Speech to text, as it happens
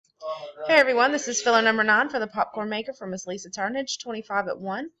Hey everyone, this is filler number 9 for the popcorn maker from Miss Lisa Turnage, 25 at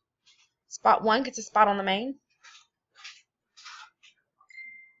 1. Spot 1 gets a spot on the main.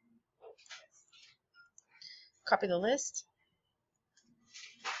 Copy the list.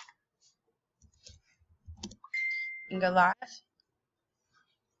 And go live.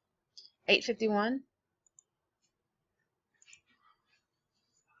 851.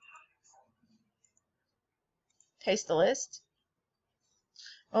 Paste the list.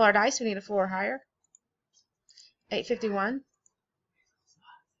 Roll our dice, we need a 4 or higher. 851.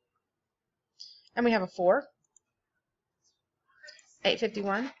 And we have a 4.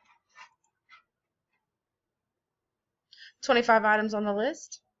 851. 25 items on the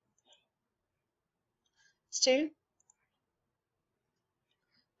list. It's 2.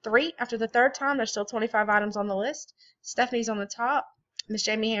 3. After the third time, there's still 25 items on the list. Stephanie's on the top. Miss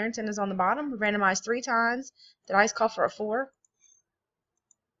Jamie Harrington is on the bottom. We randomized 3 times. The dice call for a 4.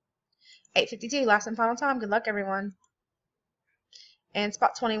 852, last and final time. Good luck, everyone. And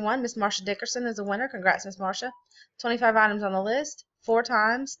spot 21, Miss Marsha Dickerson is a winner. Congrats, Miss Marsha. 25 items on the list. 4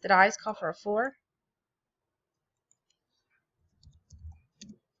 times. The dice call for a 4.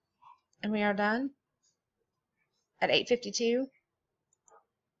 And we are done at 8:52.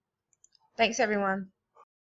 Thanks, everyone.